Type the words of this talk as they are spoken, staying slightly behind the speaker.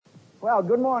Well,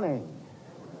 good morning.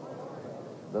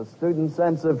 The student's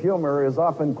sense of humor is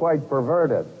often quite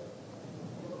perverted.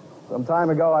 Some time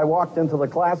ago, I walked into the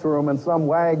classroom and some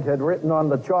wag had written on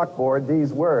the chalkboard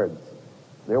these words.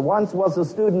 There once was a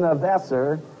student of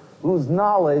Esser whose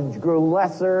knowledge grew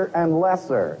lesser and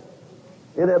lesser.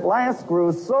 It at last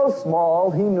grew so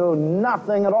small he knew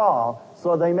nothing at all,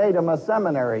 so they made him a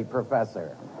seminary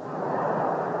professor.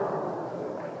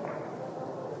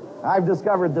 I've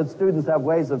discovered that students have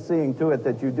ways of seeing to it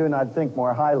that you do not think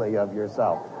more highly of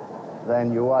yourself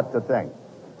than you ought to think.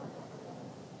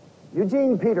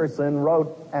 Eugene Peterson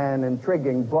wrote an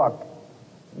intriguing book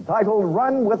entitled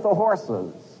Run with the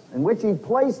Horses, in which he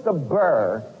placed a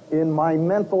burr in my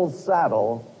mental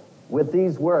saddle with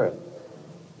these words.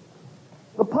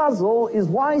 The puzzle is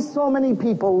why so many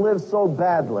people live so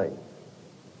badly.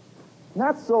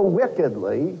 Not so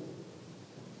wickedly,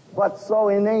 but so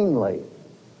inanely.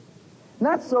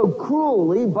 Not so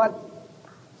cruelly, but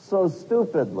so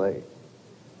stupidly.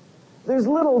 There's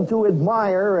little to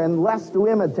admire and less to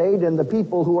imitate in the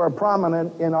people who are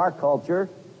prominent in our culture.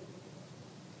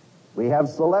 We have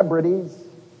celebrities,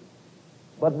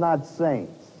 but not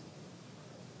saints.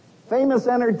 Famous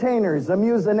entertainers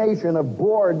amuse a nation of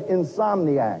bored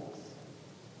insomniacs.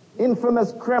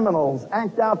 Infamous criminals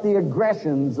act out the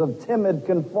aggressions of timid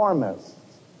conformists.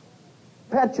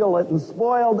 Petulant and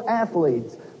spoiled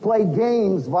athletes play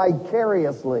games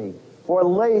vicariously for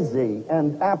lazy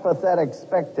and apathetic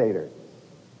spectators.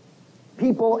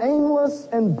 People aimless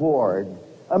and bored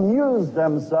amuse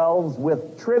themselves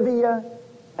with trivia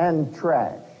and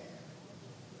trash.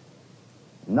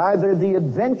 Neither the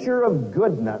adventure of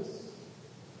goodness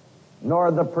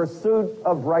nor the pursuit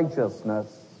of righteousness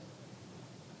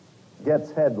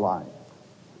gets headlines.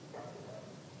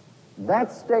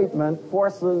 That statement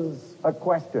forces a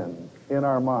question in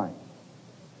our mind.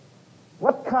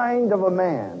 What kind of a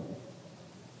man,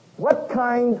 what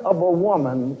kind of a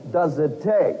woman does it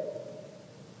take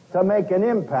to make an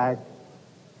impact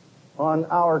on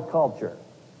our culture?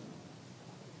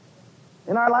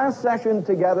 In our last session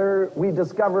together, we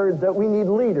discovered that we need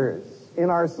leaders in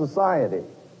our society.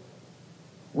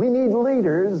 We need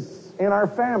leaders in our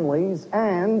families,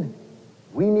 and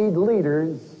we need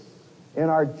leaders in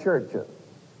our churches.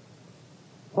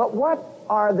 But what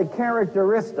are the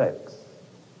characteristics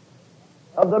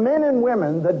of the men and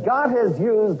women that God has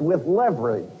used with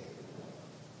leverage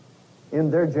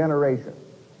in their generation?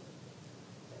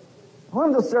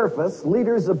 On the surface,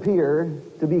 leaders appear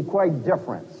to be quite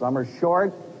different. Some are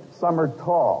short, some are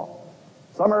tall.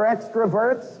 Some are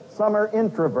extroverts, some are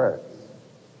introverts.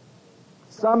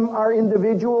 Some are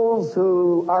individuals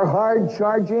who are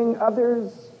hard-charging,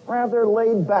 others rather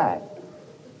laid back.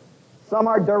 Some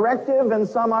are directive and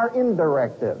some are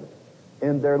indirective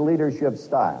in their leadership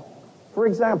style. For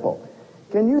example,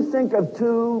 can you think of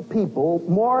two people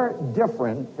more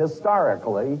different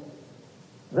historically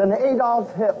than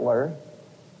Adolf Hitler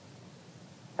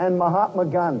and Mahatma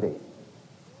Gandhi?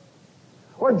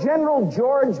 Or General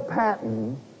George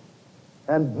Patton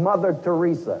and Mother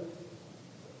Teresa?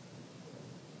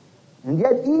 And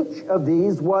yet each of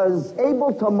these was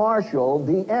able to marshal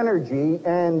the energy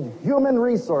and human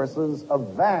resources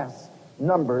of vast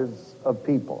numbers of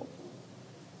people.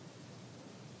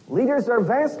 Leaders are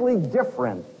vastly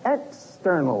different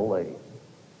externally,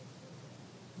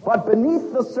 but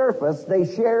beneath the surface they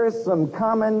share some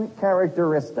common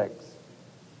characteristics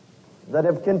that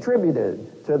have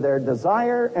contributed to their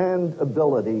desire and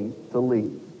ability to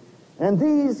lead. And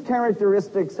these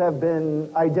characteristics have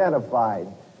been identified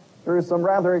through some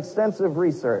rather extensive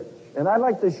research. And I'd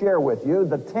like to share with you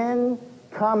the 10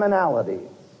 commonalities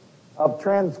of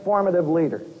transformative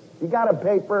leaders. If you got a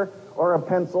paper or a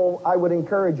pencil, I would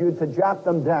encourage you to jot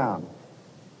them down,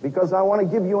 because I want to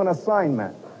give you an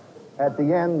assignment at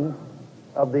the end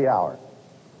of the hour.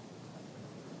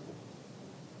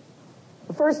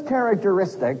 The first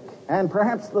characteristic, and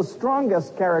perhaps the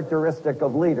strongest characteristic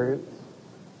of leaders,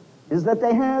 is that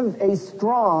they have a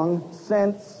strong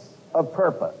sense of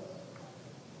purpose.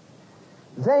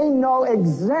 They know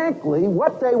exactly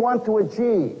what they want to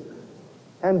achieve,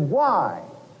 and why,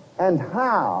 and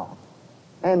how,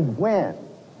 and when,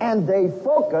 and they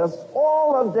focus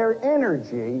all of their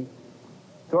energy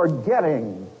toward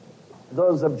getting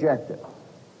those objectives.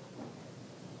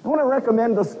 I want to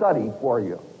recommend a study for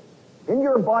you. In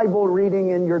your Bible reading,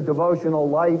 in your devotional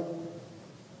life,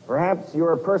 perhaps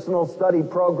your personal study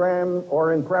program,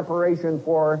 or in preparation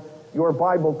for your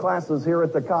Bible classes here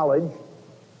at the college,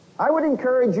 I would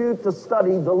encourage you to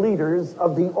study the leaders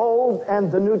of the Old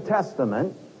and the New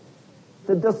Testament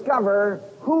to discover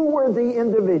who were the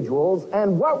individuals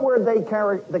and what were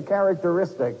the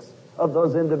characteristics of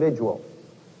those individuals.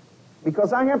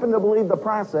 Because I happen to believe the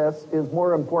process is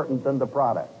more important than the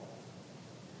product.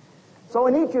 So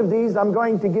in each of these, I'm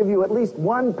going to give you at least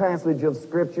one passage of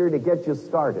Scripture to get you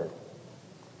started.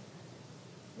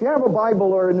 If you have a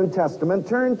Bible or a New Testament,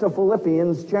 turn to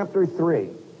Philippians chapter 3.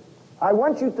 I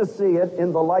want you to see it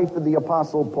in the life of the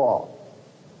Apostle Paul.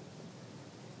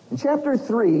 In chapter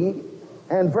 3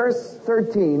 and verse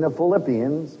 13 of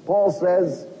Philippians, Paul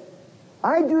says,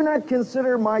 I do not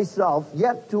consider myself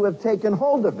yet to have taken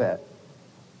hold of it,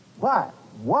 but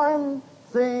one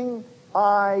thing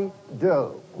I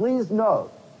do. Please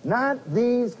note, not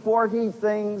these 40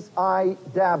 things I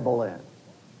dabble in.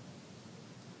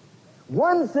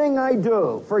 One thing I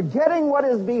do, forgetting what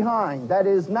is behind, that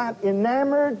is, not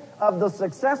enamored of the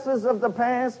successes of the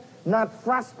past, not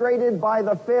frustrated by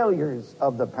the failures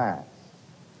of the past.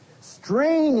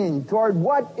 Straining toward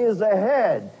what is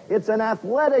ahead. It's an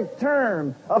athletic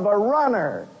term of a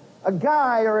runner, a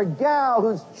guy or a gal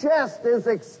whose chest is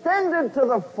extended to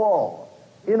the full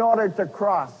in order to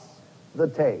cross the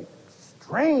tape.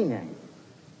 Straining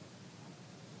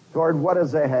toward what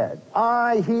is ahead.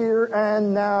 I here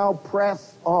and now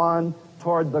press on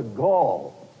toward the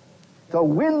goal to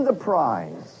win the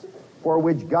prize for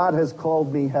which God has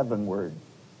called me heavenward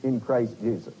in Christ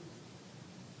Jesus.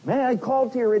 May I call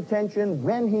to your attention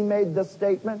when he made this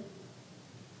statement?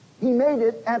 He made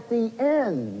it at the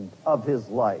end of his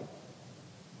life.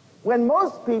 When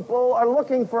most people are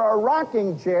looking for a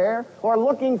rocking chair or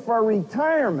looking for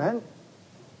retirement,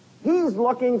 he's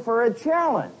looking for a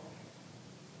challenge.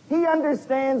 He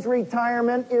understands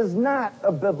retirement is not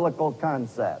a biblical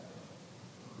concept.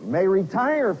 You may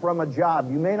retire from a job.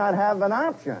 You may not have an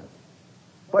option.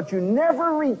 But you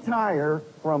never retire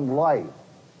from life,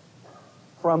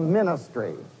 from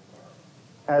ministry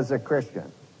as a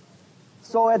Christian.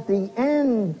 So at the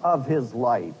end of his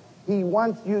life, he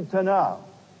wants you to know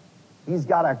he's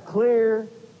got a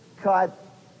clear-cut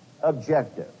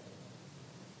objective.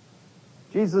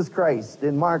 Jesus Christ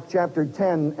in Mark chapter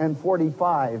 10 and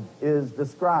 45 is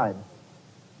described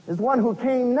as one who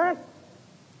came not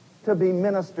to be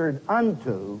ministered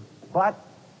unto, but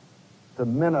to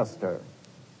minister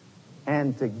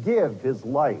and to give his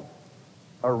life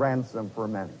a ransom for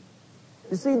many.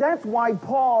 You see, that's why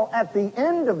Paul at the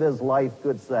end of his life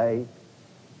could say,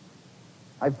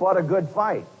 I fought a good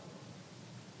fight.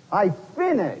 I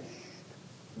finished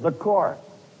the course.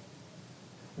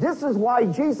 This is why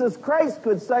Jesus Christ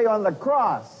could say on the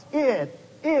cross, it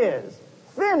is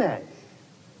finished.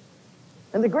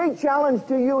 And the great challenge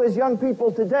to you as young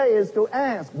people today is to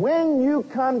ask, when you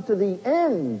come to the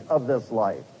end of this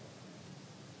life,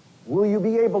 will you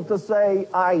be able to say,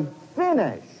 I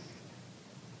finished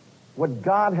what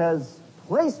God has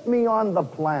placed me on the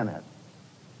planet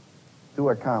to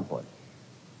accomplish?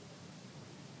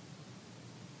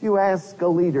 You ask a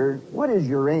leader, what is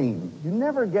your aim? You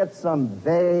never get some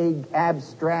vague,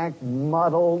 abstract,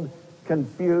 muddled,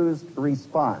 confused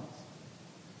response.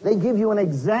 They give you an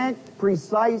exact,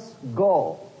 precise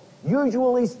goal,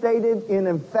 usually stated in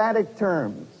emphatic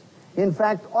terms. In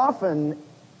fact, often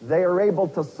they are able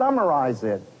to summarize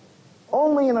it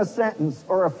only in a sentence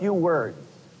or a few words,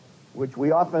 which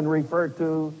we often refer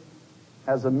to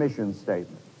as a mission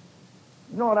statement.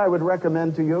 You know what I would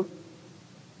recommend to you?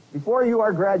 Before you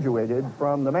are graduated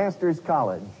from the Master's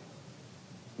College,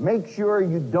 make sure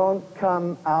you don't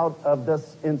come out of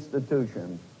this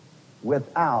institution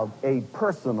without a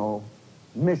personal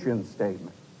mission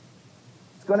statement.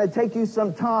 It's going to take you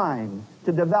some time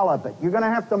to develop it. You're going to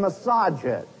have to massage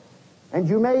it, and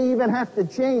you may even have to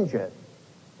change it.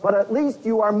 But at least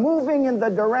you are moving in the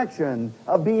direction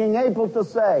of being able to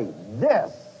say,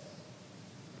 this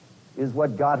is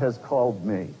what God has called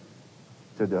me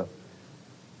to do.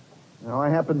 Now, I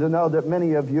happen to know that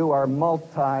many of you are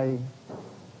multi-gifted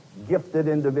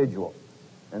individuals,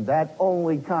 and that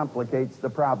only complicates the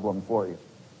problem for you.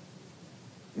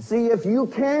 You see, if you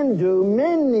can do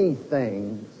many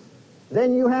things,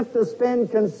 then you have to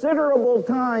spend considerable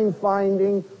time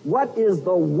finding what is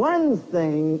the one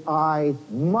thing I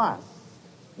must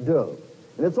do.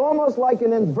 And it's almost like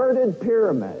an inverted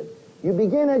pyramid. You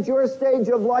begin at your stage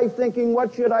of life thinking,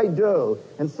 what should I do?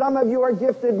 And some of you are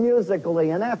gifted musically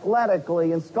and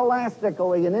athletically and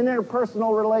scholastically and in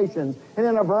interpersonal relations and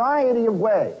in a variety of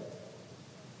ways.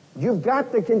 You've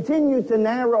got to continue to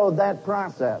narrow that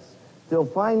process till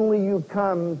finally you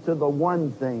come to the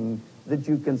one thing that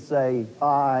you can say,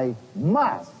 I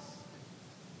must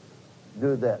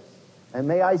do this. And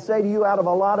may I say to you out of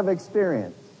a lot of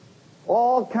experience,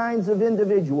 all kinds of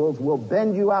individuals will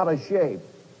bend you out of shape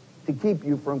to keep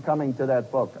you from coming to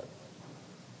that focus.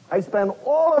 I spent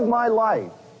all of my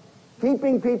life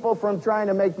keeping people from trying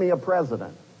to make me a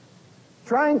president,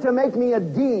 trying to make me a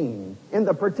dean in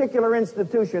the particular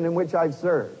institution in which I've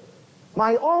served.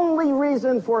 My only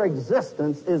reason for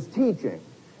existence is teaching.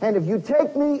 And if you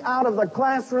take me out of the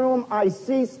classroom, I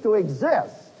cease to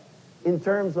exist in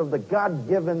terms of the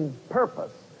God-given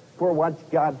purpose for what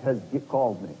God has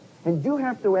called me. And you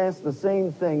have to ask the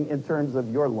same thing in terms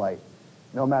of your life,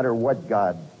 no matter what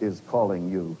God is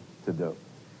calling you to do.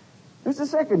 There's a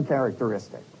second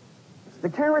characteristic. It's the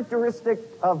characteristic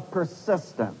of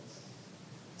persistence,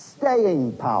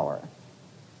 staying power.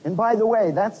 And by the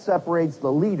way, that separates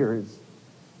the leaders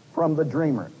from the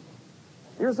dreamers.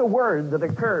 Here's a word that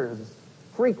occurs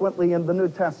frequently in the New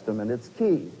Testament. It's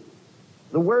key.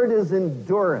 The word is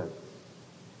endurance.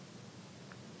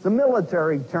 It's a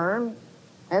military term,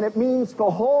 and it means to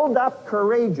hold up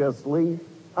courageously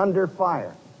under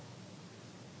fire.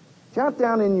 Jot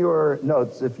down in your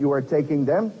notes, if you are taking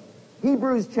them,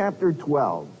 Hebrews chapter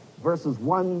 12, verses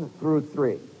 1 through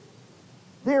 3.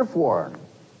 Therefore,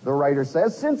 the writer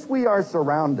says, since we are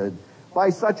surrounded by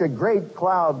such a great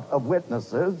cloud of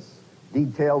witnesses,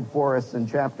 detailed for us in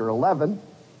chapter 11,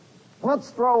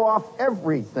 let's throw off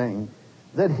everything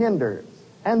that hinders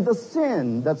and the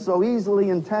sin that so easily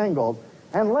entangles,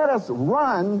 and let us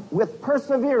run with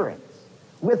perseverance,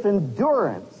 with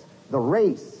endurance, the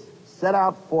race set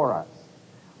out for us.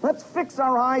 Let's fix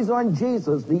our eyes on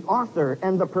Jesus, the author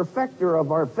and the perfecter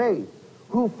of our faith,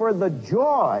 who for the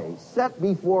joy set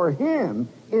before him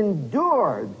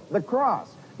endured the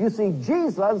cross. You see,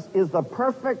 Jesus is the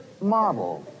perfect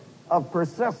model of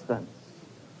persistence,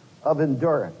 of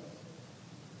endurance.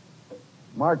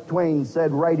 Mark Twain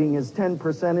said writing is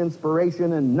 10%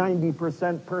 inspiration and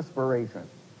 90% perspiration.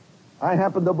 I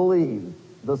happen to believe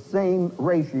the same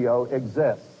ratio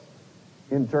exists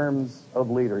in terms of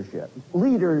leadership.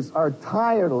 Leaders are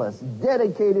tireless,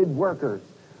 dedicated workers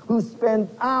who spend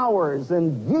hours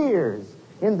and years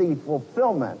in the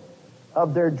fulfillment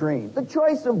of their dreams. The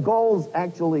choice of goals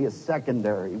actually is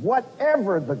secondary.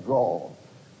 Whatever the goal,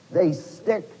 they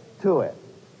stick to it.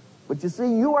 But you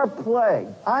see, you are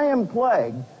plagued, I am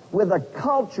plagued with a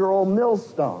cultural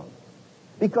millstone.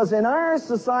 Because in our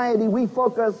society, we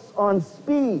focus on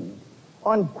speed,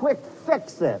 on quick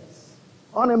fix-its,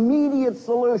 on immediate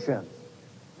solutions.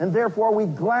 And therefore, we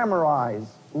glamorize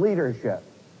leadership.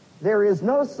 There is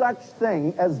no such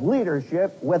thing as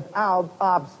leadership without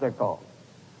obstacles,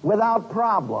 without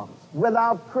problems,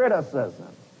 without criticism.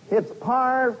 It's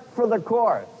par for the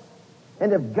course.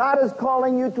 And if God is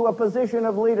calling you to a position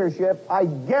of leadership, I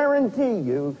guarantee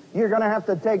you, you're going to have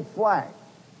to take flight.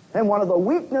 And one of the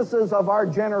weaknesses of our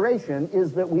generation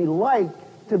is that we like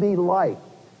to be liked.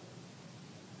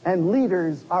 And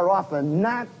leaders are often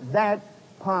not that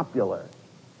popular.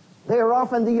 They are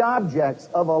often the objects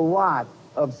of a lot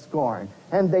of scorn.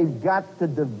 And they've got to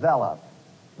develop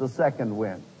the second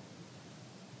wind.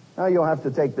 Now, you'll have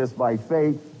to take this by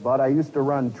faith, but I used to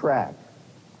run track.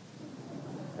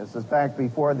 This is back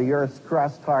before the Earth's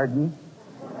crust hardened.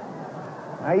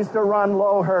 I used to run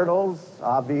low hurdles.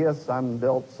 Obvious, I'm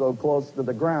built so close to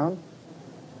the ground.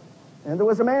 And there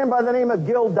was a man by the name of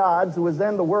Gil Dodds, who was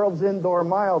then the world's indoor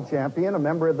mile champion, a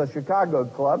member of the Chicago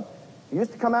Club. He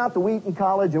used to come out to Wheaton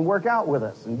College and work out with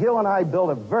us. And Gil and I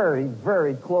built a very,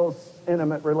 very close,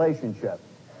 intimate relationship.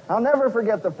 I'll never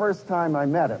forget the first time I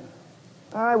met him.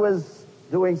 I was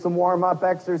doing some warm-up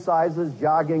exercises,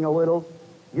 jogging a little.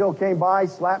 Gil came by,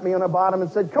 slapped me on the bottom, and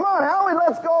said, "Come on, Howie,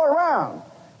 let's go around."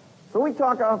 So we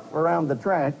talk off around the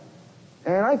track,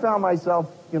 and I found myself,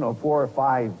 4 or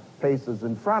 5 paces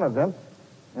in front of him.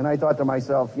 And I thought to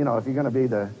myself, if you're going to be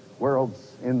the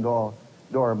world's indoor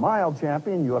mile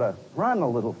champion, you ought to run a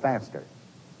little faster.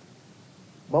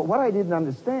 But what I didn't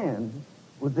understand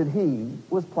was that he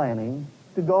was planning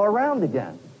to go around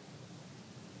again.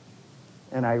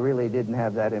 And I really didn't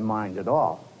have that in mind at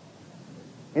all.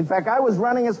 In fact, I was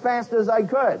running as fast as I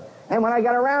could. And when I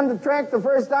got around the track the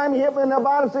first time, he hit me in the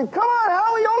bottom and said, "Come on,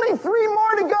 Howie, only 3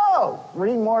 more to go."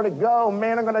 3 more to go.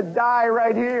 Man, I'm going to die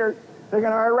right here. They're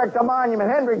going to erect a monument.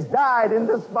 Hendricks died in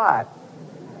this spot.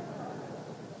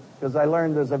 Because I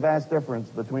learned there's a vast difference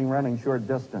between running short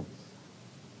distance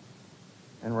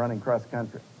and running cross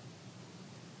country.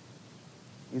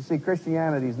 You see,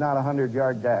 Christianity is not a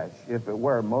 100-yard dash. If it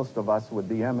were, most of us would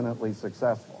be eminently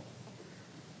successful.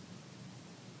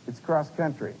 It's cross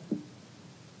country.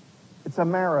 It's a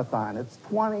marathon. It's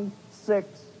 26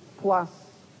 plus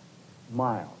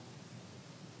miles.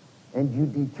 And you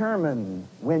determine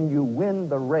when you win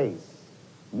the race,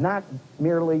 not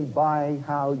merely by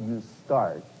how you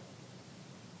start,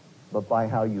 but by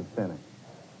how you finish.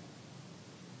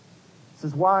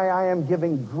 This is why I am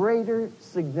giving greater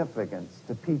significance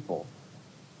to people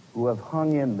who have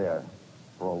hung in there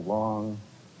for a long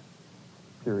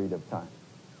period of time.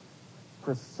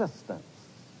 Persistence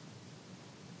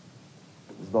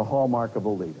is the hallmark of a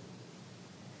leader.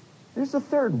 There's a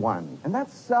third one, and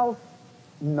that's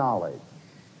self-knowledge.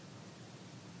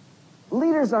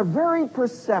 Leaders are very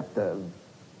perceptive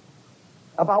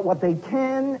about what they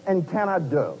can and cannot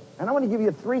do. And I want to give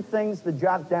you 3 things to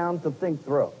jot down to think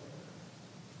through.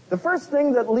 The first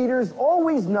thing that leaders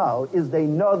always know is they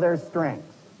know their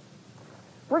strengths.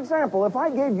 For example, if I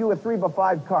gave you a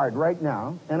 3x5 card right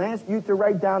now and asked you to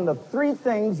write down the 3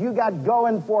 things you got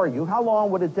going for you, how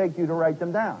long would it take you to write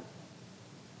them down?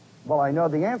 Well, I know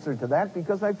the answer to that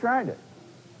because I've tried it.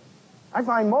 I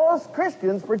find most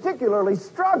Christians particularly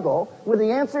struggle with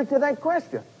the answer to that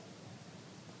question.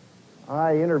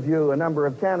 I interview a number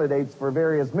of candidates for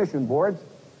various mission boards,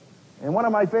 and one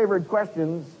of my favorite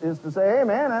questions is to say, hey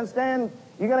man, I understand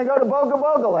you're going to go to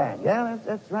Boga Land. Yeah,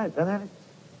 that's right.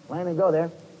 Plan to go there.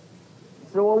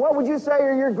 So, well, what would you say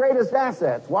are your greatest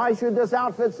assets? Why should this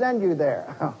outfit send you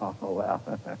there? Oh, well,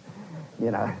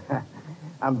 you know,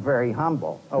 I'm very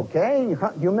humble. Okay,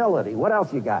 humility. What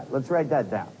else you got? Let's write that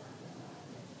down.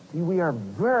 See, we are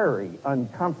very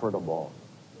uncomfortable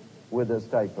with this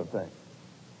type of thing.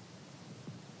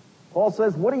 Paul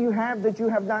says, what do you have that you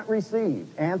have not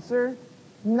received? Answer,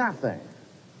 nothing.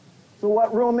 So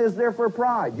what room is there for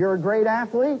pride? You're a great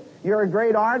athlete? You're a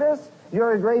great artist?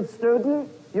 You're a great student?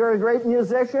 You're a great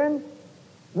musician?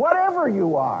 Whatever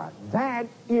you are, that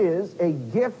is a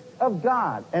gift of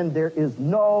God, and there is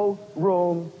no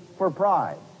room for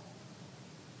pride.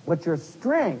 But your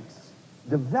strengths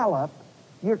develop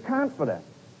your confidence.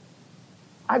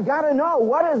 I've got to know,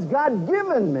 what has God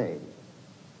given me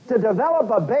to develop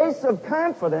a base of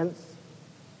confidence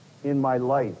in my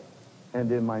life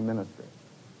and in my ministry?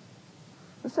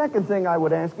 The second thing I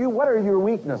would ask you, what are your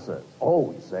weaknesses?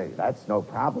 Oh, you say, that's no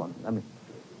problem. I mean,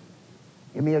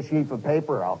 give me a sheet of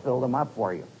paper, I'll fill them up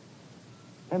for you.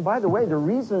 And by the way, the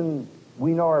reason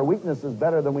we know our weaknesses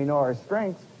better than we know our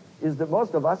strengths is that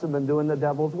most of us have been doing the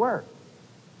devil's work.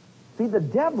 See, the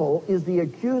devil is the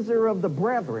accuser of the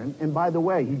brethren, and by the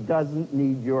way, he doesn't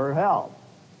need your help.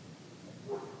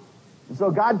 And so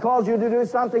God calls you to do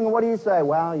something, and what do you say?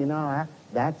 Well, you know,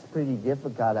 that's pretty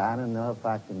difficult. I don't know if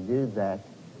I can do that.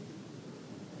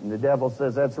 And the devil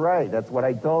says, that's right. That's what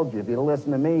I told you. If you'd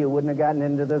listened to me, you wouldn't have gotten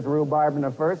into this rhubarb in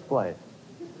the first place.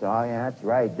 So, yeah, that's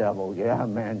right, devil. Yeah,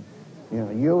 man. You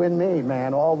know, you and me,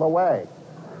 man, all the way.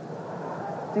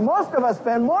 See, most of us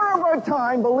spend more of our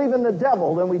time believing the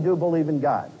devil than we do believe in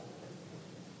God.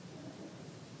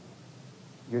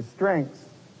 Your strengths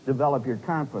develop your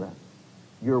confidence.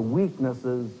 Your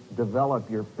weaknesses develop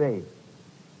your faith.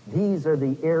 These are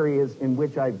the areas in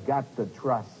which I've got to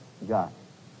trust God.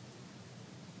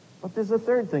 But there's a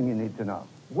third thing you need to know.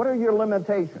 What are your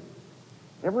limitations?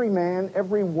 Every man,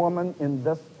 every woman in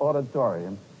this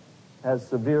auditorium has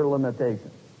severe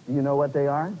limitations. Do you know what they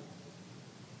are?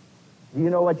 Do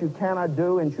you know what you cannot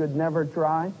do and should never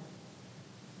try?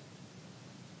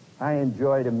 I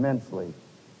enjoyed immensely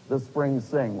the spring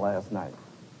sing last night.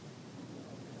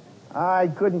 I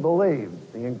couldn't believe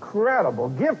the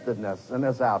incredible giftedness in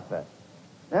this outfit.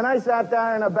 And I sat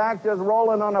down in the back just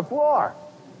rolling on the floor.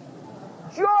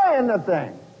 Joy in the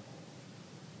thing.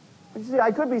 But you see,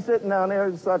 I could be sitting down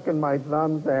there sucking my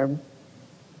thumb saying,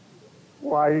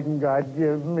 why didn't God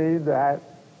give me that?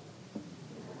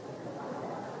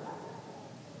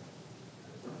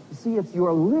 You see, it's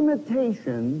your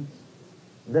limitations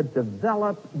that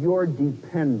develop your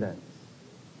dependence.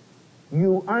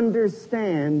 You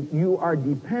understand you are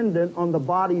dependent on the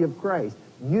body of Christ.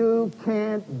 You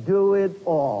can't do it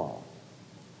all.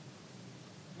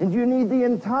 And you need the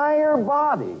entire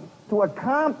body to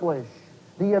accomplish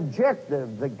the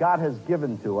objective that God has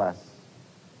given to us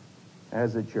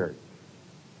as a church.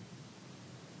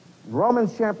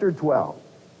 Romans chapter 12.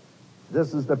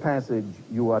 This is the passage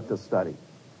you ought to study.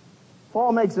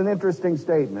 Paul makes an interesting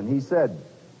statement. He said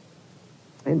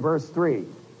in verse 3,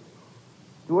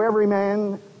 to every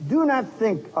man, do not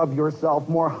think of yourself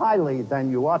more highly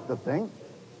than you ought to think.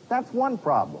 That's one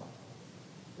problem.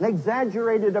 An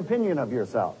exaggerated opinion of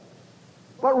yourself.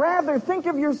 But rather, think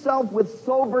of yourself with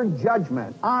sober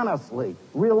judgment, honestly,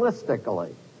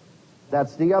 realistically.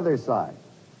 That's the other side.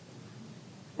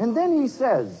 And then he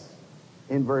says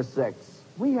in verse 6,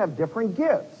 we have different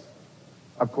gifts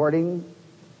according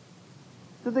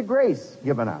to the grace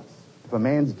given us. If a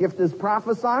man's gift is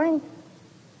prophesying,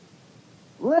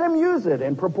 let him use it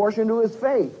in proportion to his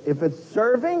faith. If it's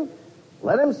serving,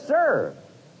 let him serve.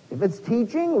 If it's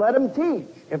teaching, let him teach.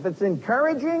 If it's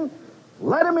encouraging,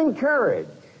 let him encourage.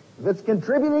 If it's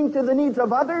contributing to the needs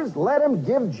of others, let him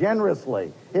give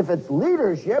generously. If it's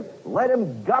leadership, let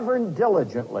him govern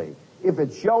diligently. If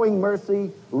it's showing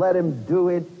mercy, let him do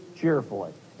it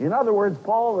cheerfully. In other words,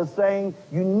 Paul is saying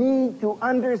you need to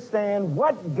understand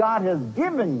what God has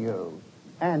given you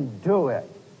and do it.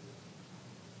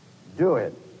 Do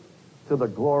it to the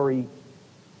glory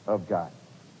of God.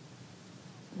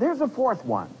 There's a fourth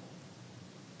one,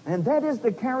 and that is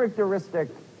the characteristic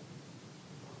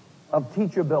of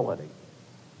teachability.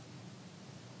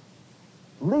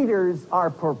 Leaders are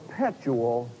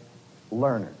perpetual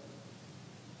learners.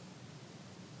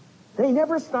 They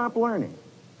never stop learning.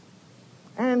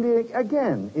 And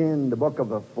again, in the book of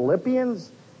the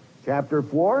Philippians, chapter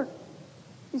 4,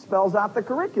 he spells out the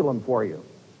curriculum for you.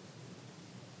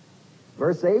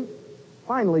 Verse 8,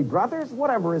 finally, brothers,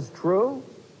 whatever is true,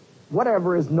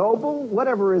 whatever is noble,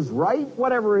 whatever is right,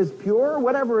 whatever is pure,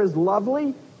 whatever is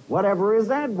lovely, whatever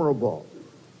is admirable.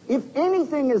 If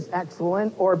anything is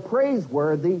excellent or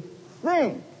praiseworthy,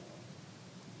 think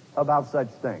about such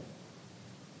things.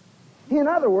 In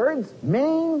other words,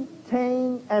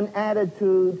 maintain an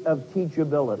attitude of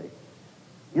teachability.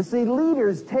 You see,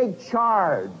 leaders take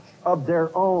charge of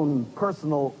their own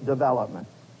personal development.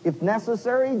 If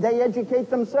necessary, they educate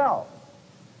themselves.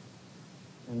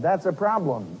 And that's a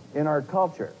problem in our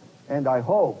culture. And I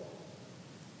hope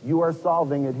you are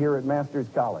solving it here at Masters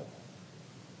College.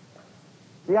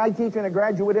 See, I teach in a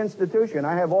graduate institution.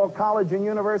 I have all college and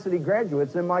university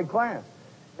graduates in my class.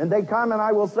 And they come and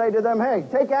I will say to them, hey,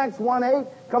 take Acts 1:8,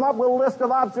 come up with a list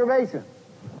of observations.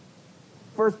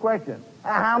 First question,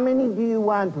 how many do you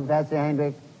want, Professor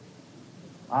Hendricks?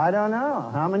 I don't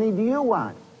know. How many do you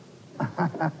want?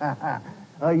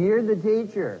 Oh, you're the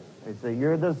teacher. They say,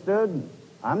 you're the student.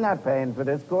 I'm not paying for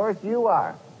this course, you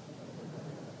are.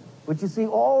 But you see,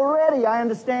 already I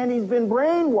understand he's been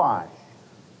brainwashed.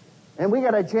 And we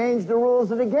got to change the rules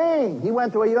of the game. He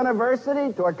went to a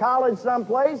university, to a college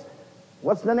someplace.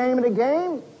 What's the name of the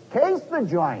game? Case the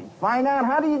joint. Find out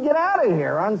how do you get out of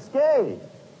here unscathed.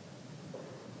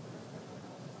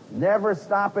 Never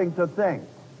stopping to think.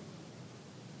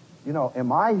 You know,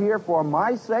 am I here for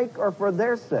my sake or for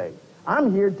their sake?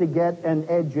 I'm here to get an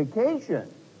education.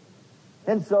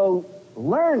 And so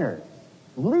learners,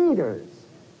 leaders,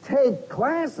 take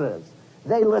classes.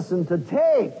 They listen to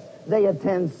tapes. They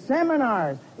attend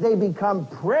seminars. They become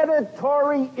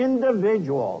predatory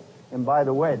individuals. And by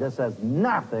the way, this has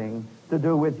nothing to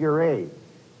do with your age.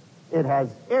 It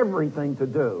has everything to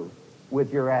do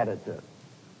with your attitude.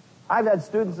 I've had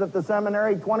students at the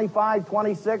seminary, 25,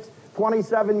 26,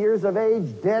 27 years of age,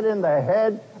 dead in the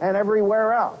head and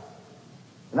everywhere else.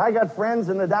 And I got friends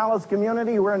in the Dallas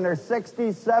community who are in their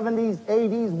 60s, 70s,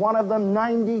 80s, one of them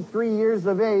 93 years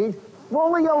of age,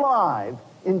 fully alive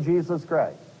in Jesus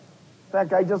Christ. In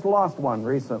fact, I just lost one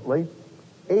recently,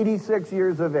 86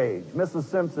 years of age, Mrs.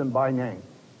 Simpson by name.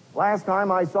 Last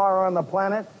time I saw her on the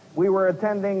planet, we were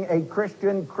attending a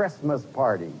Christian Christmas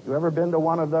party. You ever been to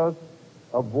one of those?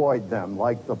 Avoid them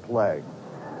like the plague.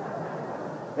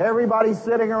 Everybody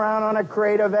sitting around on a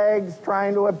crate of eggs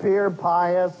trying to appear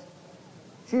pious.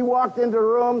 She walked into the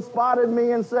room, spotted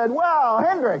me, and said, well,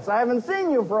 Hendricks, I haven't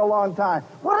seen you for a long time.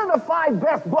 What are the 5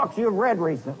 best books you've read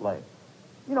recently?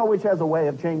 You know, which has a way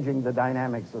of changing the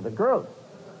dynamics of the group.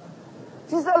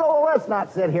 She said, oh, let's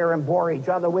not sit here and bore each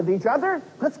other with each other.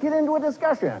 Let's get into a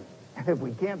discussion. If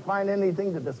we can't find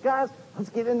anything to discuss, let's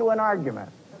get into an argument.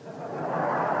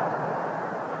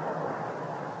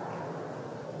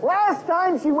 Last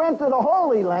time she went to the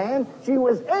Holy Land, she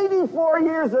was 84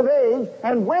 years of age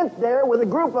and went there with a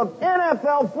group of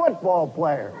NFL football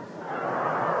players.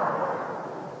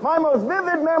 My most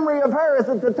vivid memory of her is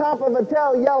at the top of a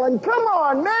hill yelling, come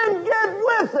on, men, get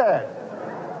with it!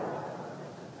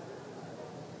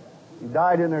 She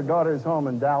died in her daughter's home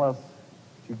in Dallas.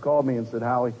 She called me and said,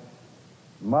 Howie,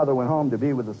 mother went home to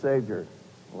be with the Savior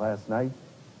last night.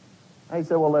 I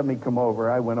said, well, let me come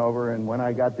over. I went over, and when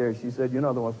I got there, she said, you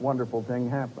know, the most wonderful thing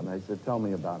happened. I said, tell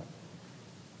me about it.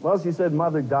 Well, she said,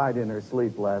 Mother died in her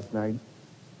sleep last night.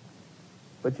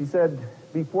 But she said,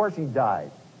 before she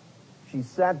died, she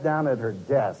sat down at her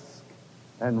desk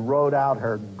and wrote out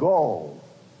her goals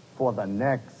for the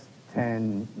next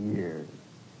 10 years.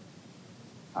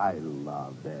 I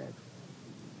love it.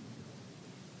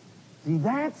 See,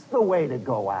 that's the way to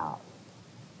go out.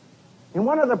 And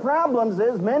one of the problems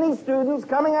is many students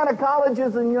coming out of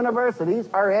colleges and universities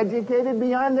are educated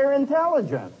beyond their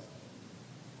intelligence.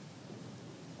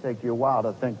 Take you a while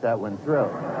to think that one through.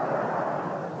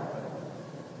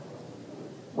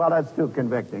 Well, that's too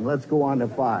convicting. Let's go on to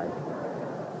 5.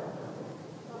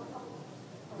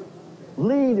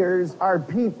 Leaders are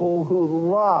people who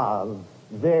love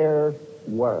their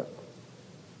work.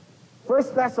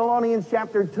 1 Thessalonians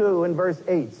chapter 2 and verse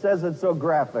 8 says it so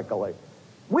graphically.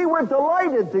 We were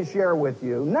delighted to share with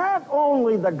you not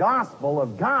only the gospel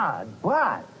of God,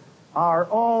 but our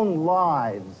own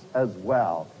lives as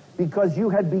well, because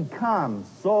you had become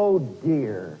so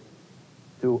dear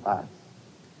to us.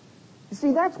 You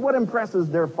see, that's what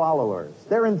impresses their followers,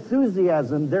 their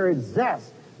enthusiasm, their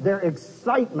zest, their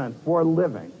excitement for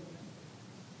living.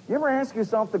 You ever ask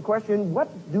yourself the question, what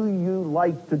do you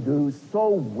like to do so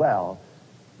well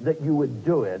that you would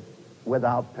do it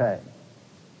without pay?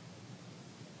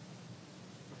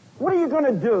 What are you going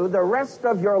to do the rest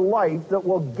of your life that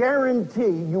will guarantee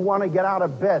you want to get out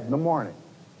of bed in the morning?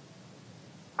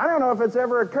 I don't know if it's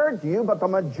ever occurred to you, but the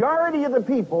majority of the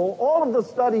people, all of the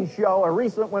studies show, a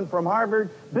recent one from Harvard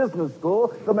Business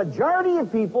School, the majority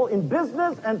of people in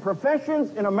business and professions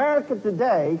in America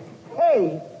today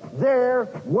hate their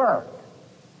work.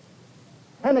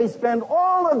 And they spend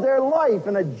all of their life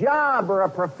in a job or a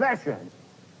profession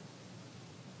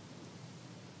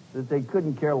that they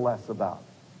couldn't care less about.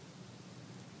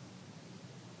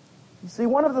 You see,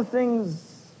 one of the things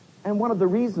and one of the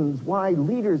reasons why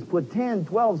leaders put 10,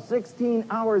 12, 16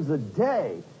 hours a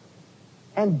day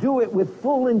and do it with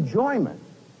full enjoyment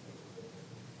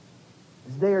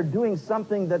is they are doing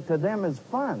something that to them is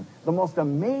fun. The most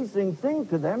amazing thing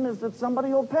to them is that somebody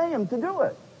will pay them to do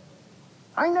it.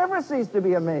 I never cease to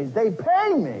be amazed. They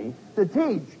pay me to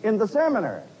teach in the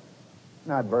seminary.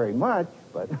 Not very much,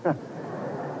 but...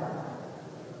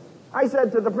 I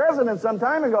said to the president some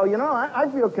time ago, you know, I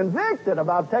feel convicted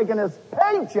about taking this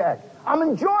paycheck. I'm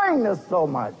enjoying this so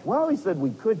much. Well, he said,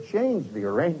 we could change the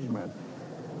arrangement.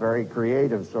 Very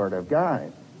creative sort of guy.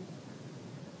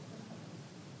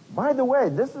 By the way,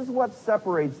 this is what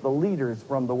separates the leaders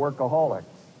from the workaholics.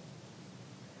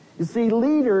 You see,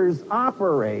 leaders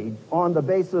operate on the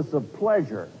basis of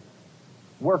pleasure.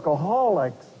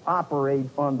 Workaholics operate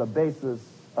on the basis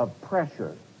of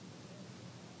pressure.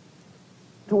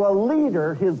 To a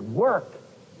leader, his work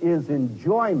is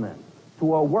enjoyment.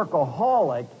 To a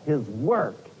workaholic, his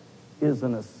work is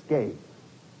an escape.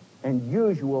 And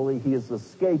usually he is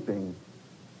escaping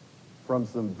from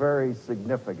some very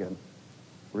significant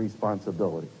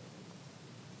responsibility.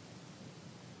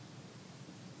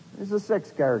 There's a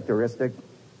sixth characteristic.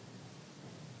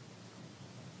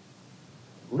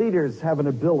 Leaders have an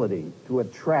ability to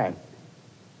attract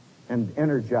and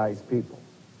energize people.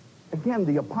 Again,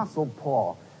 the Apostle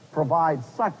Paul provides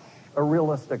such a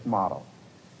realistic model.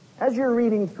 As you're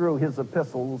reading through his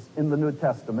epistles in the New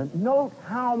Testament, note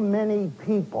how many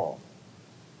people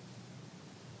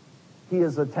he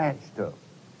is attached to.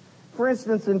 For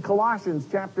instance, in Colossians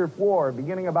chapter 4,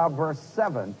 beginning about verse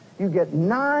 7, you get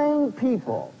 9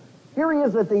 people. Here he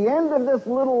is at the end of this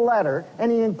little letter,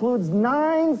 and he includes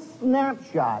 9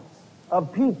 snapshots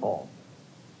of people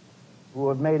who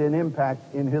have made an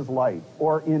impact in his life,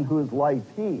 or in whose life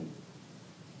he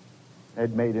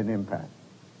had made an impact.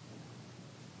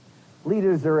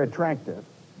 Leaders are attractive.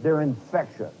 They're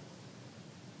infectious.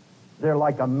 They're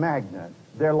like a magnet.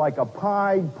 They're like a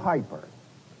Pied Piper.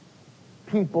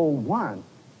 People want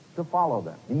to follow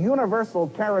them. The universal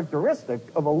characteristic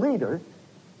of a leader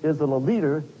is that a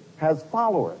leader has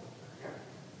followers.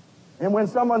 And when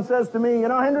someone says to me, you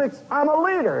know, Hendricks, I'm a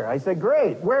leader, I say,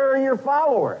 great, where are your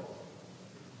followers?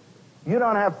 You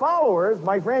don't have followers,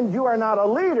 my friend, you are not a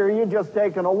leader, you're just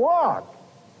taking a walk.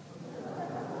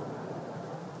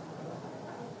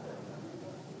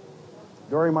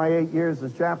 During my 8 years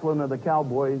as chaplain of the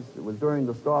Cowboys, it was during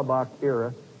the Staubach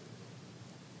era,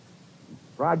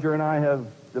 Roger and I have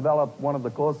developed one of the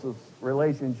closest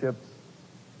relationships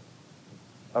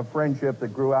of friendship that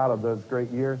grew out of those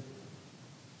great years.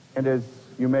 And as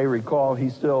you may recall, he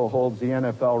still holds the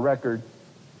NFL record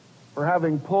for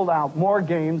having pulled out more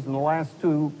games in the last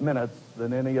 2 minutes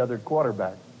than any other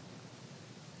quarterback.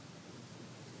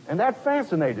 And that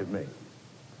fascinated me.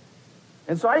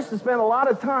 And so I used to spend a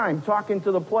lot of time talking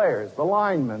to the players, the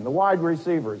linemen, the wide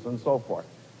receivers, and so forth.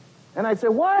 And I'd say,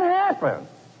 what happened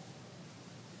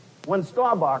when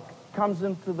Staubach comes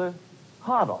into the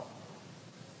huddle?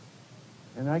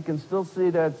 And I can still see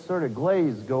that sort of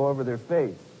glaze go over their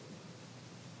face.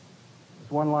 This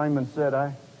one lineman said,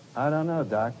 I don't know,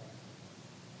 Doc.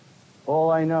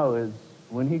 All I know is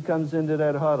when he comes into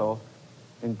that huddle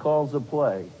and calls a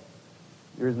play,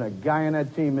 there isn't a guy on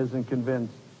that team isn't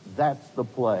convinced that's the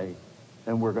play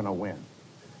and we're going to win.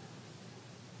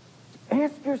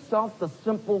 Ask yourself the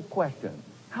simple question.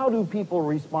 How do people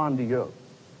respond to you?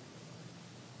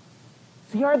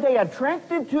 See, are they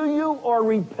attracted to you or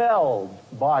repelled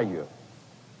by you?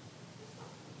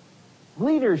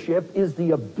 Leadership is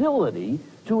the ability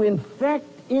to infect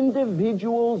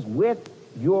individuals with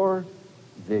your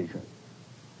vision.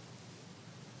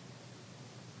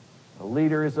 A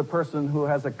leader is a person who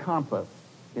has a compass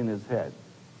in his head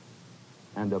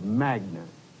and a magnet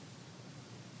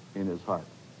in his heart.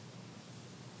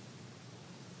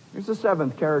 Here's the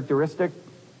seventh characteristic,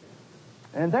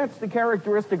 and that's the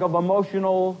characteristic of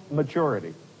emotional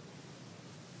maturity.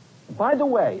 By the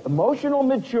way, emotional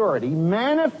maturity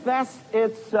manifests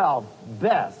itself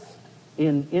best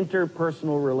in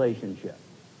interpersonal relationships.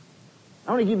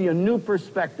 I want to give you a new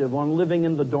perspective on living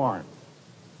in the dorms.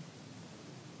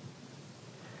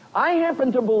 I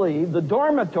happen to believe the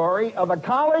dormitory of a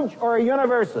college or a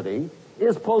university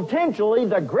is potentially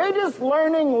the greatest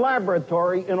learning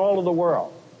laboratory in all of the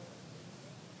world.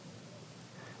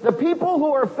 The people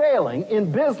who are failing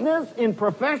in business, in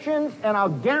professions, and I'll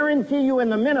guarantee you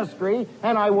in the ministry,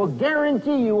 and I will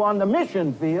guarantee you on the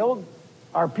mission field,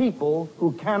 are people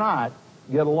who cannot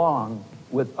get along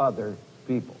with other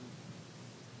people.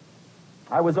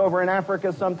 I was over in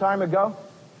Africa some time ago.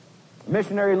 A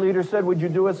missionary leader said, "Would you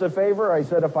do us a favor?" I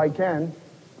said, "If I can."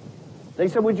 They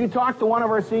said, "Would you talk to one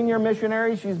of our senior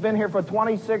missionaries? She's been here for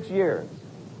 26 years.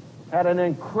 Had an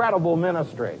incredible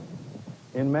ministry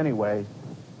in many ways.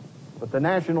 But the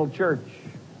national church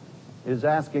is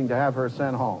asking to have her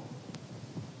sent home."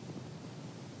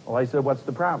 Well, I said, "What's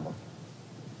the problem?"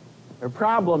 Her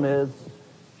problem is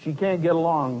she can't get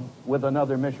along with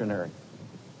another missionary.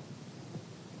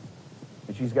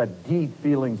 And she's got deep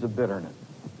feelings of bitterness.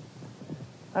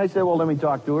 I said, "Well, let me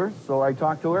talk to her." So I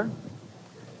talked to her.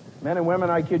 Men and women,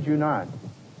 I kid you not.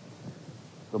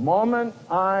 The moment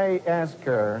I asked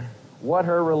her what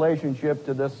her relationship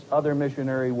to this other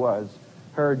missionary was,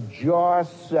 her jaw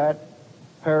set,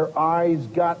 her eyes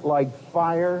got like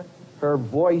fire, her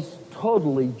voice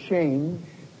totally changed,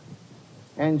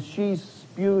 and she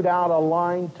spewed out a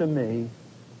line to me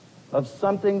of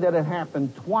something that had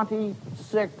happened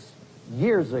 26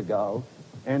 years ago,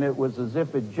 and it was as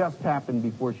if it just happened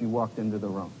before she walked into the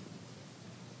room.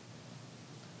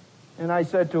 And I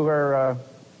said to her,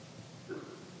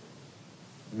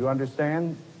 "You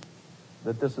understand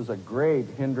that this is a great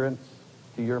hindrance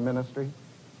to your ministry?"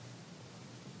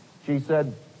 She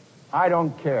said, "I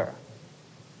don't care."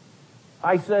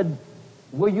 I said,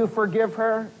 "Will you forgive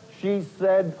her?" She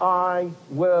said, "I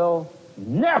will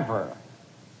never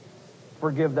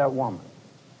forgive that woman."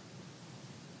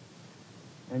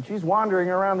 And she's wandering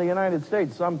around the United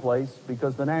States someplace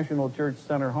because the national church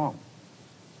sent her home.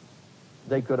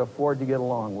 They could afford to get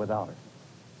along without her.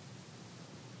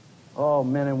 Oh,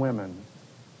 men and women,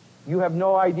 you have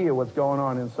no idea what's going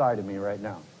on inside of me right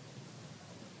now.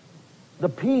 The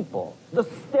people, the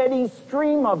steady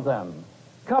stream of them,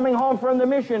 coming home from the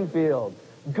mission field,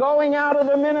 going out of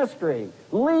the ministry,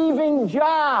 leaving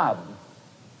jobs,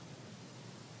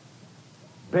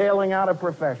 bailing out of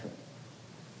profession.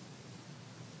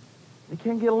 They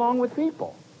can't get along with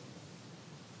people.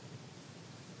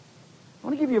 I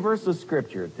want to give you a verse of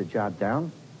scripture to jot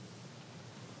down.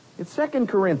 It's 2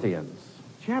 Corinthians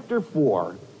chapter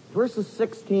 4, verses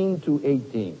 16 to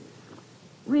 18.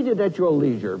 Read it at your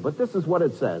leisure, but this is what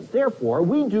it says. "Therefore,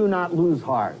 we do not lose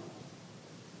heart.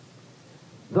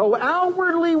 Though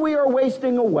outwardly we are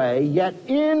wasting away, yet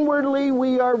inwardly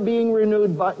we are being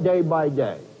renewed day by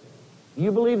day." Do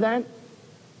you believe that?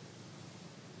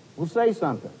 Well, say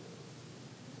something.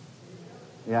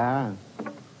 Yeah.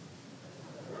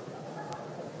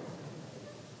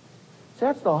 See,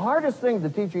 that's the hardest thing to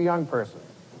teach a young person.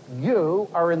 You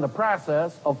are in the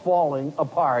process of falling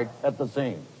apart at the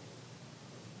seams.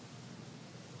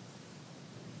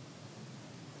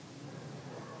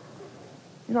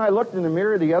 You know, I looked in the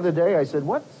mirror the other day. I said,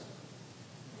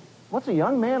 what's a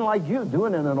young man like you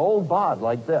doing in an old bod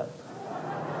like this?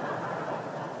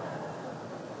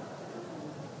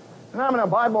 And I'm in a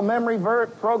Bible memory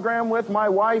program with my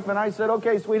wife, and I said,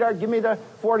 "Okay, sweetheart, give me the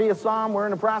 40th Psalm." We're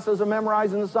in the process of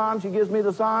memorizing the Psalm. She gives me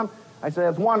the Psalm. I said,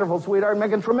 "That's wonderful, sweetheart,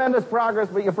 making tremendous progress,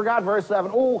 but you forgot verse 7.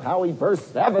 Oh, Howie, verse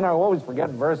 7. I always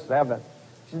forget verse 7.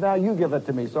 She said, "Now you give it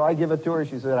to me." So I give it to her.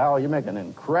 She said, "Howie, you're making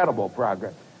incredible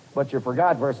progress, but you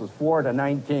forgot verses 4 to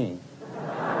 19.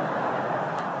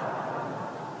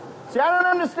 See, I don't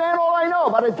understand all I know.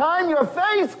 By the time your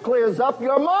face clears up,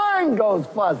 your mind goes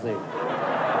fuzzy.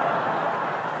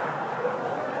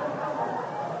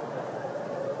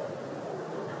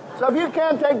 So if you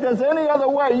can't take this any other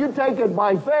way, you take it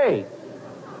by faith.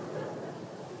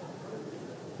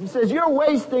 He says, "You're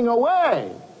wasting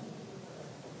away."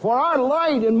 For our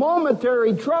light and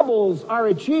momentary troubles are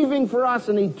achieving for us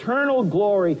an eternal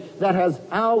glory that has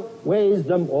outweighs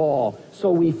them all. So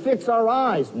we fix our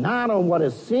eyes not on what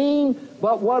is seen,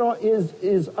 but what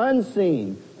is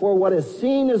unseen. For what is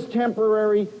seen is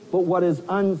temporary, but what is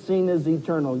unseen is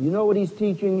eternal. You know what he's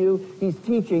teaching you? He's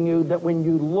teaching you that when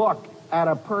you look at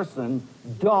a person,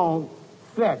 don't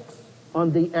fix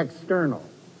on the external.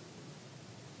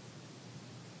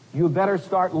 You better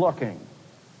start looking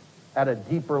at a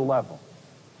deeper level.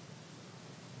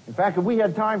 In fact, if we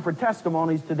had time for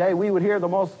testimonies today, we would hear the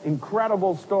most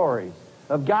incredible stories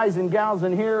of guys and gals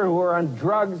in here who are on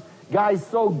drugs, guys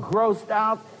so grossed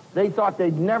out they thought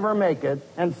they'd never make it,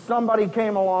 and somebody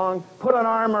came along, put an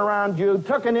arm around you,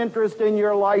 took an interest in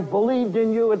your life, believed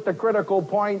in you at the critical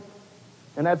point,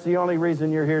 and that's the only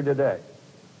reason you're here today.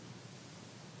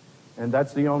 And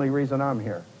that's the only reason I'm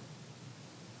here.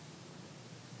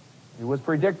 It was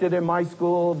predicted in my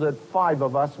school that 5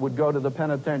 of us would go to the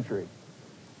penitentiary.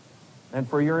 And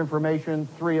for your information,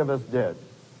 3 of us did.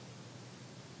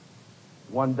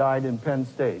 1 died in Penn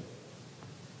State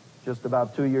just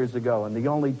about 2 years ago. And the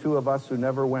only 2 of us who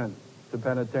never went to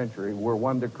penitentiary were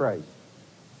won to Christ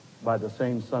by the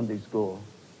same Sunday school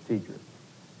teacher,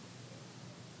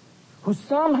 who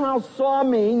somehow saw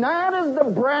me not as the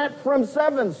brat from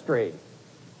 7th Street.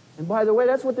 And by the way,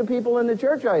 that's what the people in the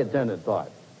church I attended thought.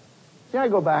 See, I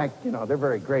go back, they're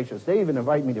very gracious. They even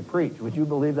invite me to preach. Would you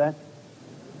believe that?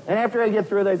 And after I get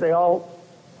through, they say, "Oh,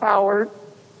 Howard,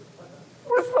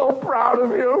 we're so proud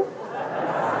of you."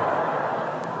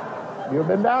 You've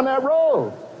been down that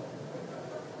road.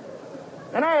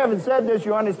 And I haven't said this,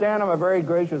 you understand, I'm a very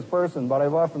gracious person, but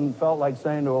I've often felt like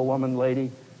saying to a woman, "Lady,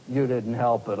 you didn't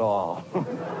help at all."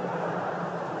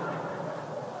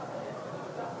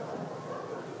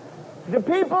 The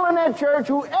people in that church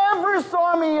who ever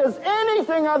saw me as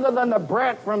anything other than the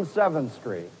brat from 7th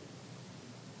Street.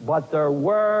 But there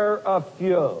were a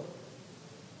few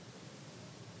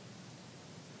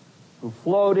who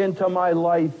flowed into my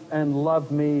life and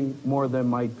loved me more than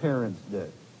my parents did.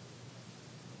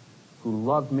 Who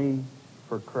loved me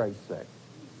for Christ's sake.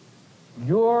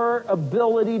 Your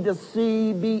ability to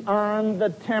see beyond the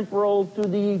temporal to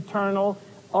the eternal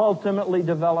ultimately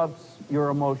develops your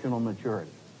emotional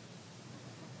maturity.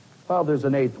 Well, there's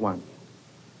an 8th one.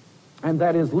 And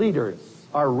that is leaders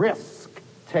are risk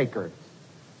takers.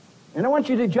 And I want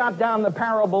you to jot down the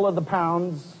parable of the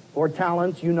pounds or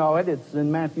talents. You know it. It's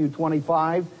in Matthew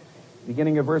 25,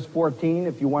 beginning of verse 14,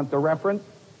 if you want the reference.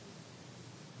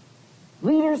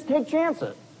 Leaders take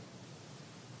chances.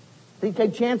 They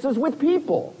take chances with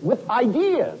people, with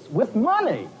ideas, with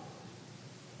money,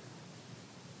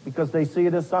 because they see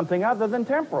it as something other than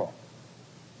temporal.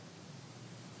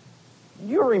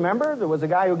 You remember, there was a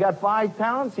guy who got 5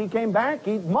 talents. He came back,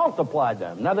 he multiplied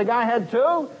them. Another guy had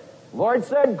 2. Lord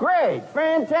said, "Great,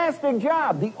 fantastic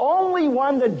job." The only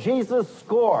one that Jesus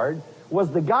scored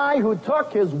was the guy who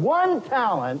took his 1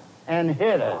 talent and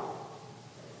hid it.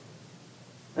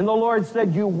 And the Lord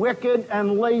said, "You wicked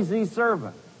and lazy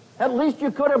servant. At least you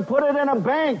could have put it in a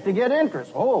bank to get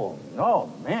interest." "Oh,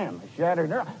 no, man, I shattered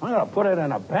nerve. I'm going to put it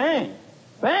in a bank.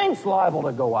 Bank's liable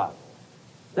to go up.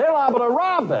 They're liable to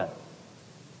rob it."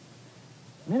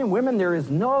 Men and women, there is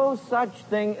no such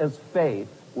thing as faith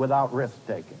without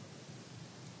risk-taking.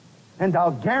 And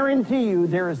I'll guarantee you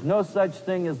there is no such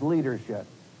thing as leadership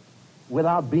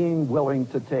without being willing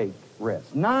to take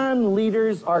risks.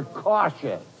 Non-leaders are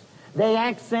cautious. They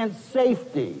accent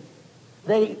safety.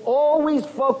 They always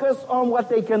focus on what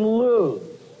they can lose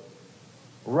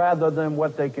rather than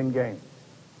what they can gain.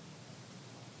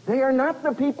 They are not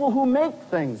the people who make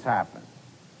things happen.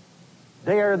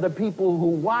 They are the people who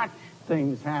watch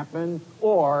things happen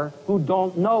or who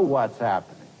don't know what's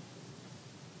happening.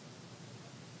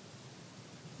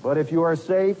 But if you are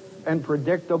safe and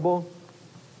predictable,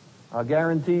 I'll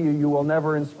guarantee you, you will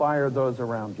never inspire those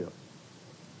around you.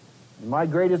 My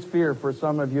greatest fear for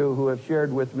some of you who have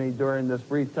shared with me during this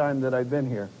brief time that I've been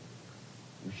here,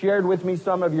 you've shared with me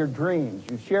some of your dreams,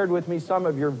 you've shared with me some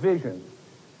of your visions,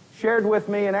 shared with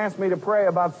me and asked me to pray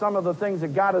about some of the things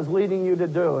that God is leading you to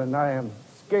do, and I am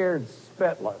scared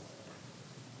spitless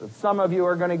that some of you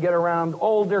are going to get around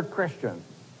older Christians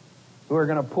who are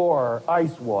going to pour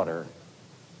ice water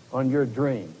on your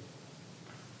dreams,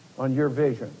 on your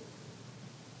vision,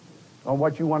 on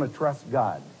what you want to trust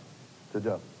God to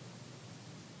do.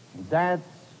 That's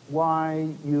why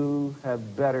you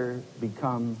have better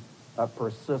become a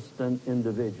persistent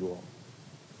individual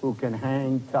who can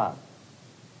hang tough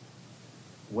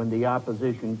when the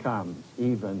opposition comes,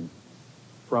 even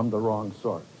from the wrong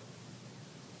source.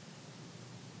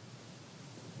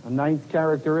 A 9th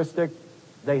characteristic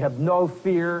They have no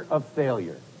fear of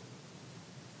failure.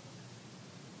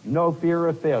 No fear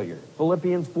of failure.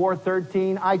 Philippians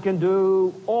 4:13, I can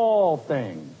do all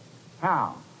things.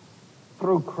 How?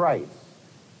 Through Christ,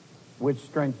 which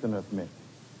strengtheneth me.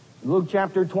 Luke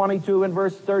chapter 22 and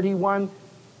verse 31,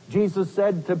 Jesus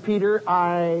said to Peter,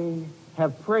 I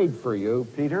have prayed for you,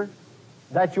 Peter,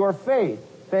 that your faith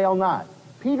fail not.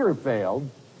 Peter failed,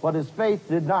 but his faith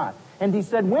did not. And he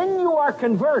said, when you are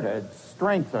converted,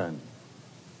 strengthen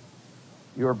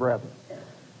your brethren.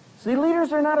 See,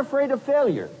 leaders are not afraid of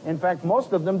failure. In fact,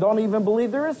 most of them don't even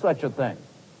believe there is such a thing.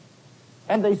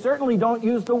 And they certainly don't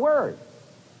use the word.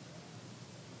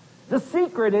 The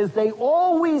secret is they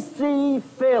always see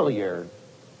failure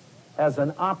as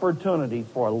an opportunity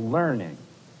for learning.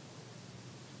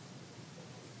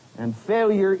 And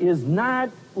failure is not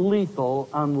lethal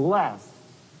unless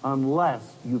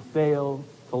you fail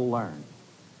to learn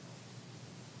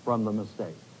from the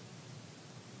mistake.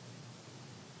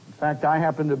 In fact, I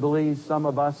happen to believe some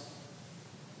of us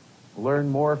learn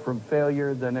more from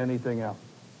failure than anything else.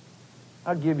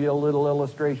 I'll give you a little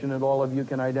illustration that all of you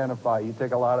can identify. You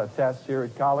take a lot of tests here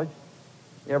at college.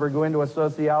 You ever go into a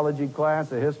sociology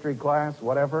class, a history class,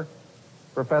 whatever?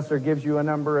 Professor gives you a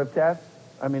number of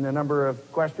a number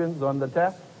of questions on the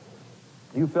test.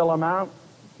 You fill them out.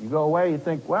 You go away, you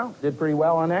think, well, did pretty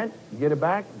well on that. You get it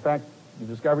back. In fact, you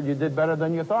discovered you did better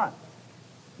than you thought.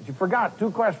 But you forgot 2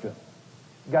 questions.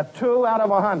 You got 2 out of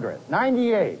 100,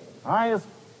 98, highest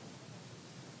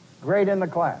grade in the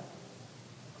class.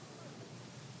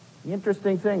 The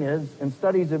interesting thing is, and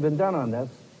studies have been done on this,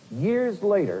 years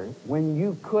later, when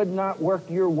you could not work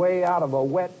your way out of a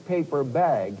wet paper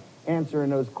bag answering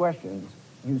those questions,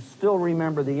 you still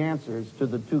remember the answers to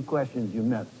the 2 questions you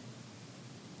missed.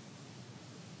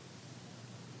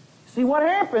 See, what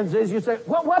happens is you say,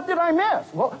 well, what did I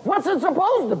miss? Well, what's it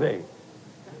supposed to be?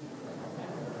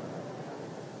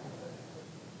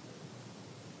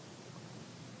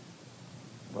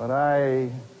 But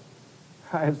I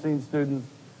have seen students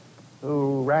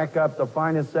who rack up the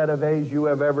finest set of A's you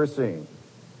have ever seen.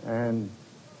 And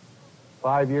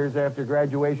 5 years after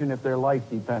graduation, if their life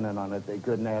depended on it, they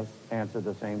couldn't answer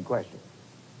the same question.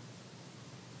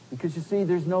 Because you see,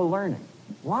 there's no learning.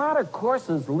 A lot of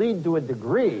courses lead to a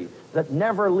degree that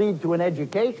never lead to an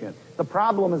education. The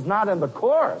problem is not in the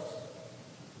course.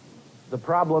 The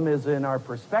problem is in our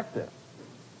perspective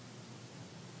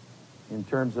in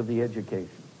terms of the education.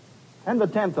 And the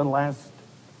 10th and last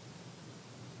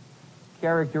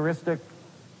characteristic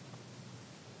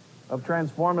of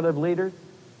transformative leaders,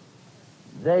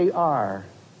 they are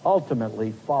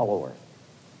ultimately followers.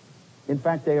 In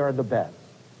fact, they are the best.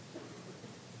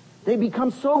 They become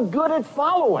so good at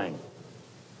following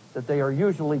that they are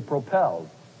usually propelled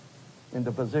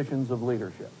into positions of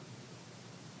leadership.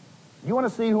 You want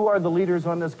to see who are the leaders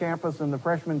on this campus in the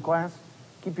freshman class?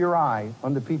 Keep your eye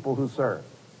on the people who serve.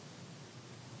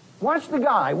 Watch the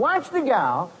guy, watch the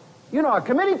gal. You know, a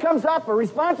committee comes up, a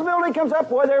responsibility comes up,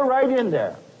 boy, they're right in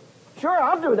there. Sure,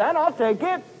 I'll do that, I'll take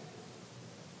it.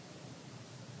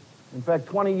 In fact,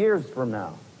 20 years from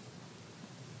now,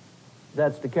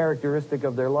 that's the characteristic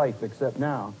of their life, except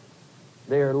now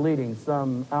they are leading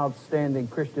some outstanding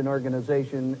Christian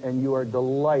organization, and you are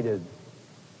delighted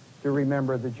to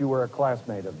remember that you were a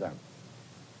classmate of them.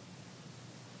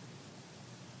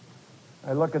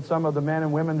 I look at some of the men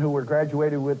and women who were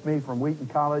graduated with me from Wheaton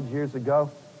College years ago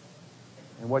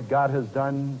and what God has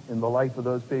done in the life of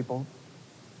those people.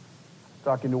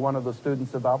 Talking to one of the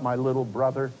students about my little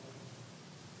brother,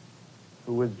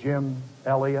 who was Jim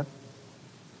Elliott.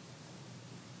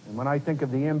 And when I think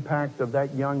of the impact of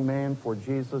that young man for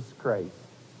Jesus Christ,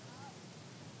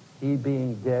 he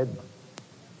being dead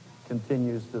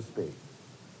continues to speak.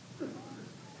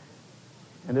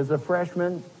 And as a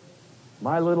freshman,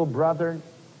 my little brother,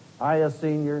 I a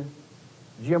senior,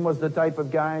 Jim was the type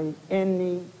of guy,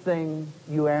 anything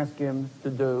you ask him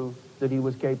to do that he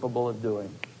was capable of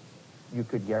doing, you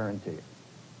could guarantee it.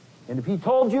 And if he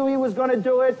told you he was going to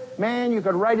do it, man, you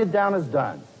could write it down as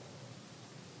done.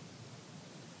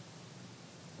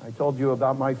 I told you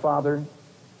about my father,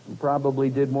 who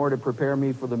probably did more to prepare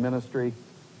me for the ministry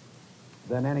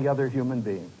than any other human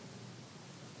being.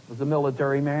 He was a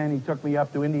military man. He took me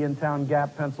up to Indiantown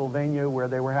Gap, Pennsylvania, where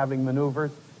they were having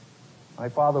maneuvers. My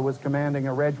father was commanding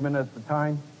a regiment at the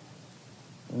time.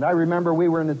 And I remember we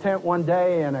were in the tent one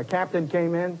day, and a captain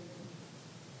came in,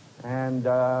 and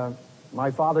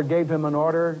my father gave him an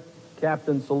order.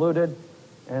 Captain saluted,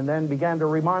 and then began to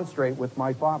remonstrate with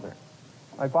my father.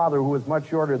 My father, who was much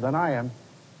shorter than I am,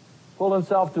 pulled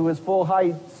himself to his full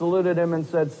height, saluted him, and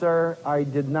said, "Sir, I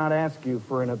did not ask you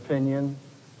for an opinion.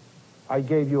 I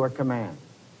gave you a command."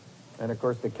 And, of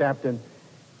course, the captain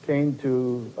came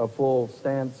to a full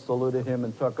stance, saluted him,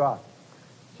 and took off.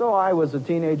 So I was a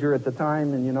teenager at the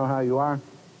time, and you know how you are.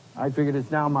 I figured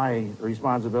it's now my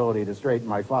responsibility to straighten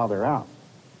my father out.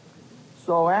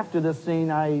 So after this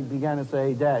scene, I began to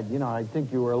say, Dad, you know, I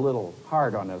think you were a little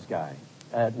hard on this guy.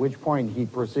 At which point he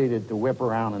proceeded to whip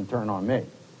around and turn on me.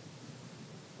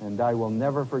 And I will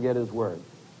never forget his words.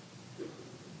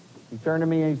 He turned to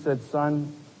me and he said,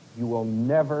 son, you will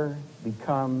never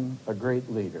become a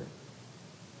great leader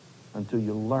until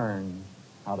you learn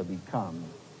how to become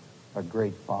a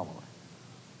great follower.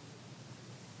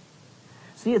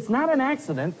 See, it's not an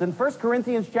accident that in 1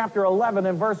 Corinthians chapter 11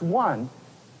 and verse 1,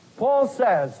 Paul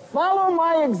says, follow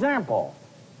my example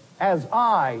as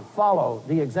I follow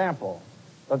the example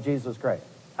of Jesus Christ.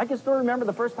 I can still remember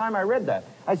the first time I read that.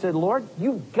 I said, Lord,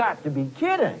 you've got to be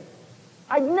kidding.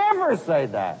 I'd never say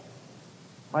that.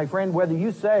 My friend, whether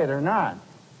you say it or not,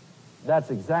 that's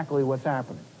exactly what's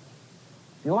happening.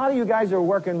 See, a lot of you guys are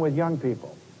working with young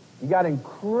people. You got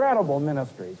incredible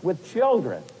ministries with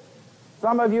children.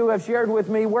 Some of you have shared with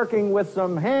me working with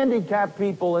some handicapped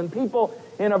people and people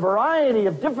in a variety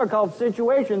of difficult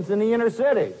situations in the inner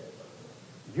city.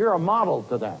 You're a model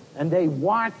to them, and they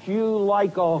watch you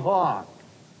like a hawk.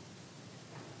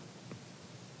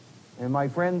 And my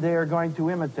friend, they are going to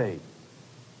imitate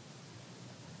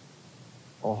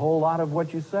a whole lot of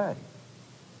what you say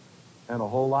and a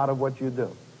whole lot of what you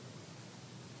do.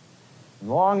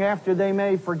 Long after they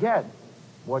may forget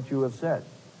what you have said,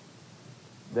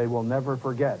 they will never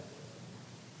forget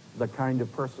the kind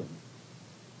of person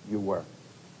you were.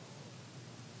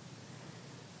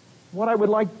 What I would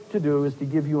like to do is to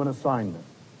give you an assignment.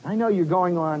 I know you're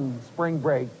going on spring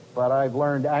break, but I've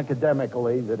learned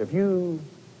academically that if you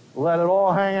let it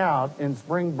all hang out in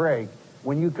spring break,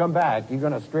 when you come back, you're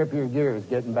going to strip your gears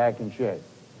getting back in shape.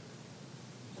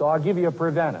 So I'll give you a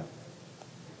preventive.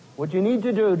 What you need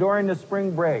to do during the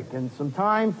spring break and some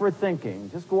time for thinking,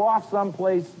 just go off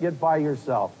someplace, get by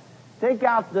yourself. Take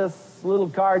out this little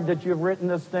card that you've written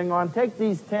this thing on. Take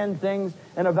these 10 things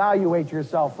and evaluate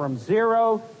yourself from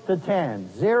 0 to 10.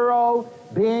 0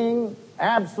 being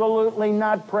absolutely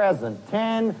not present.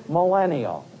 10,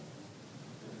 millennial.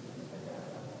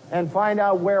 And find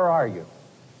out where are you.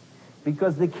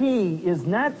 Because the key is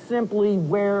not simply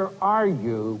where are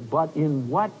you, but in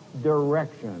what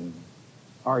direction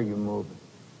are you moving.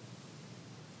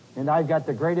 And I've got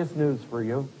the greatest news for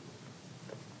you.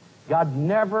 God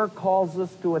never calls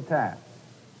us to a task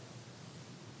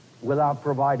without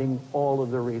providing all of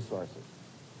the resources.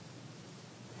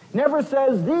 Never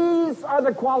says these are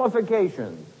the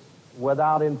qualifications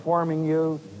without informing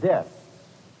you this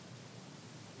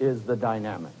is the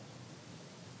dynamic.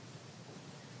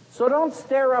 So don't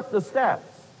stare up the steps.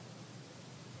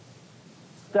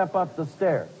 Step up the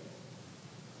stairs.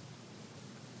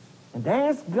 And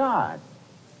ask God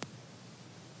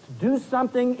to do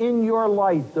something in your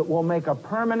life that will make a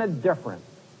permanent difference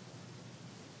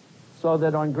so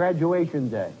that on graduation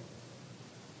day,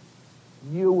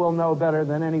 you will know better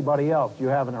than anybody else you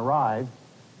haven't arrived,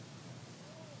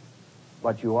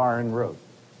 but you are en route.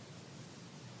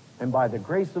 And by the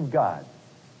grace of God,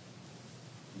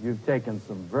 you've taken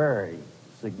some very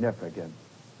significant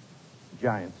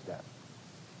giant steps.